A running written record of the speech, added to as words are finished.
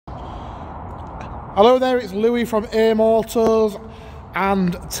Hello there, it's Louis from AIM Autos,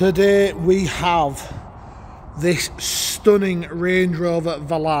 and today we have this stunning Range Rover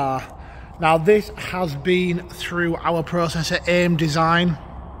Velar. Now this has been through our process at AIM Design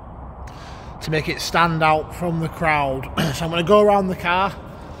to make it stand out from the crowd. So I'm going to go around the car,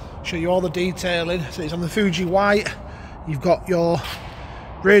 show you all the detailing. So it's on the Fuji white, you've got your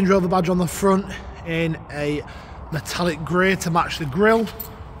Range Rover badge on the front in a metallic grey to match the grille.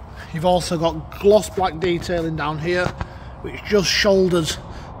 You've also got gloss black detailing down here, which just shoulders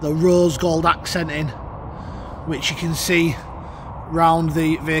the rose gold accenting, which you can see round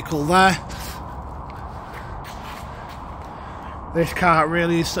the vehicle there. This car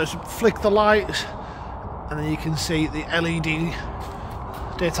really starts to flick the lights, and then you can see the LED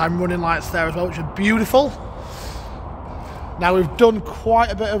daytime running lights there as well, which are beautiful. Now we've done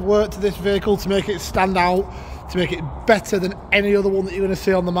quite a bit of work to this vehicle to make it stand out, to make it better than any other one that you're going to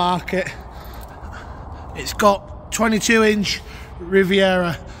see on the market. It's got 22-inch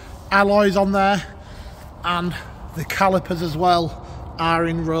Riviera alloys on there, and the calipers as well are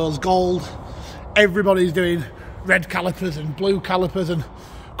in rose gold. Everybody's doing red calipers and blue calipers and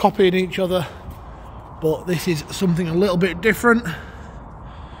copying each other, but this is something a little bit different.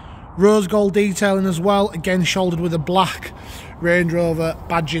 Rose gold detailing as well, again shouldered with a black Range Rover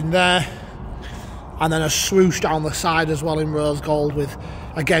badge in there, and then a swoosh down the side as well in rose gold with,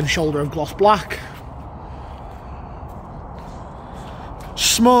 again, shoulder of gloss black.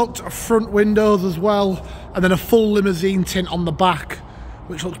 Smoked front windows as well, and then a full limousine tint on the back,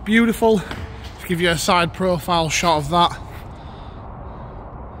 which looks beautiful. Let's give you a side profile shot of that.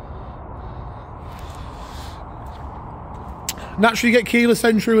 Naturally, you get keyless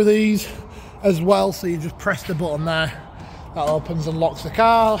entry with these as well, so you just press the button there, that opens and locks the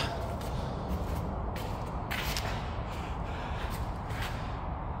car.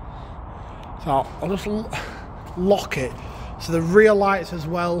 So I'll just lock it. So the rear lights as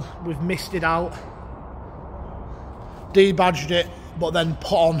well, we've misted out, debadged it, but then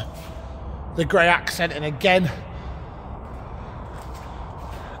put on the grey accenting again,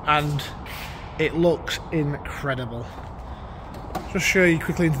 and it looks incredible. Just show you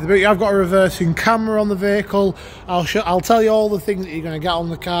quickly into the boot. I've got a reversing camera on the vehicle. I'll tell you all the things that you're going to get on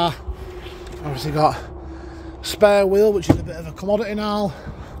the car. Obviously got spare wheel, which is a bit of a commodity now.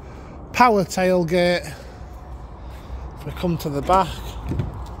 Power tailgate. If we come to the back,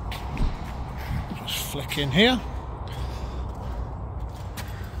 just flick in here.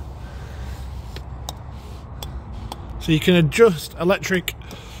 So you can adjust electric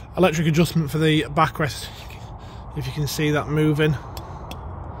adjustment for the backrest, if you can see that moving,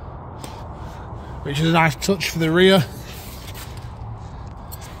 which is a nice touch for the rear.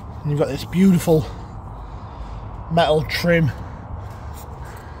 And you've got this beautiful metal trim,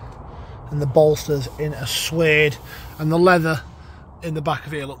 and the bolsters in a suede, and the leather in the back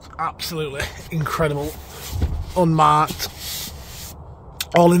of here looks absolutely incredible, unmarked,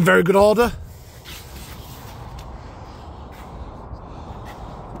 all in very good order.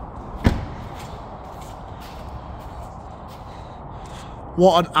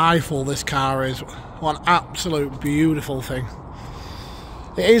 What an eyeful this car is. What an absolute beautiful thing.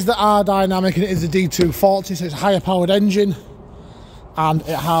 It is the R Dynamic and it is the D240, so it's a higher powered engine, and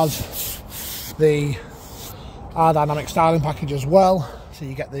it has the R Dynamic styling package as well, so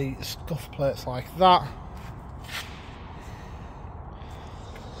you get the scuff plates like that.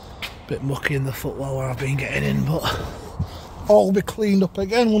 Bit mucky in the footwell where I've been getting in, but all will be cleaned up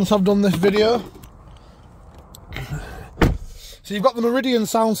again once I've done this video. So you've got the Meridian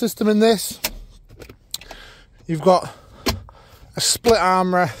sound system in this. You've got a split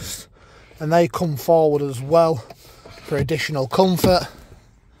armrest, and they come forward as well for additional comfort.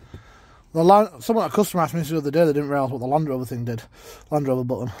 Someone at a customer asked me the other day, they didn't realise what the Land Rover thing did. Land Rover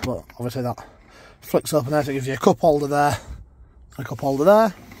button, but obviously that flicks open there, so it gives you a cup holder there, a cup holder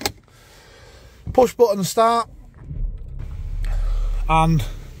there. Push button start, and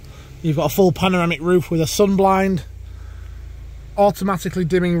you've got a full panoramic roof with a sun blind. Automatically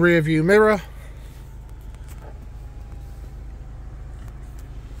dimming rear view mirror.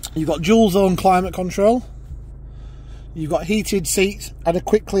 You've got dual zone climate control. You've got heated seats and a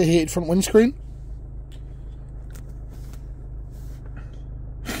quick clear heated front windscreen.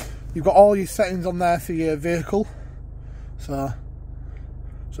 You've got all your settings on there for your vehicle, so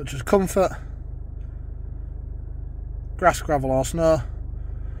such as comfort, grass, gravel or snow,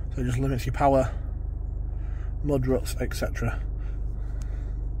 so it just limits your power, mud ruts, etc.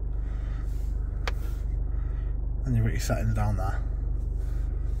 And you've got your settings down there.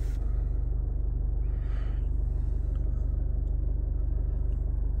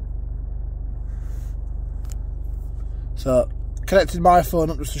 So connected my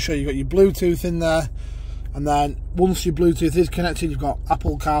phone up just to show you got your Bluetooth in there, and then once your Bluetooth is connected, you've got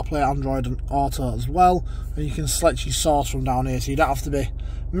Apple CarPlay, Android and Auto as well, and you can select your source from down here, so you don't have to be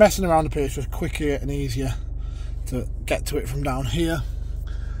messing around up here. It's just quicker and easier to get to it from down here.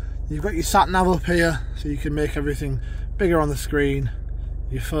 You've got your sat nav up here, so you can make everything bigger on the screen,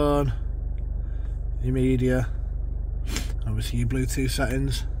 your phone, your media, obviously your Bluetooth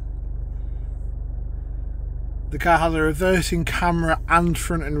settings. The car has a reversing camera and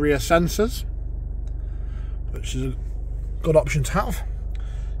front and rear sensors, which is a good option to have.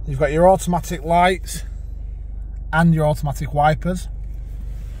 You've got your automatic lights and your automatic wipers.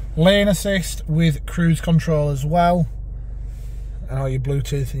 Lane assist with cruise control as well. And all your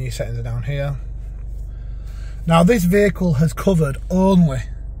Bluetooth and your settings are down here. Now this vehicle has covered only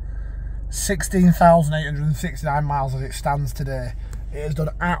 16,869 miles as it stands today. It has done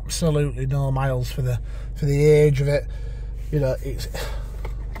absolutely no miles for the age of it. You know, it's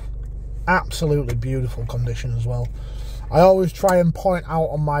absolutely beautiful condition as well. I always try and point out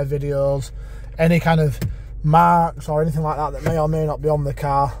on my videos any kind of marks or anything like that that may or may not be on the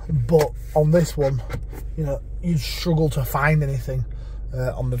car, but on this one, you know, you struggle to find anything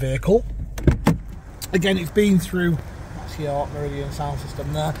on the vehicle. Again, it's been through, that's your Meridian sound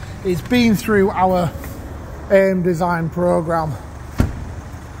system there, it's been through our AIM design program,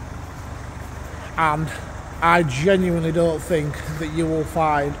 and I genuinely don't think that you will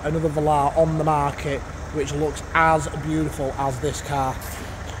find another velar on the market which looks as beautiful as this car.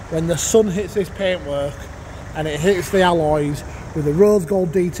 When the sun hits this paintwork and it hits the alloys with the rose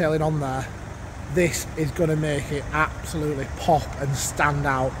gold detailing on there, this is going to make it absolutely pop and stand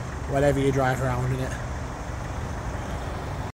out whenever you drive around in it.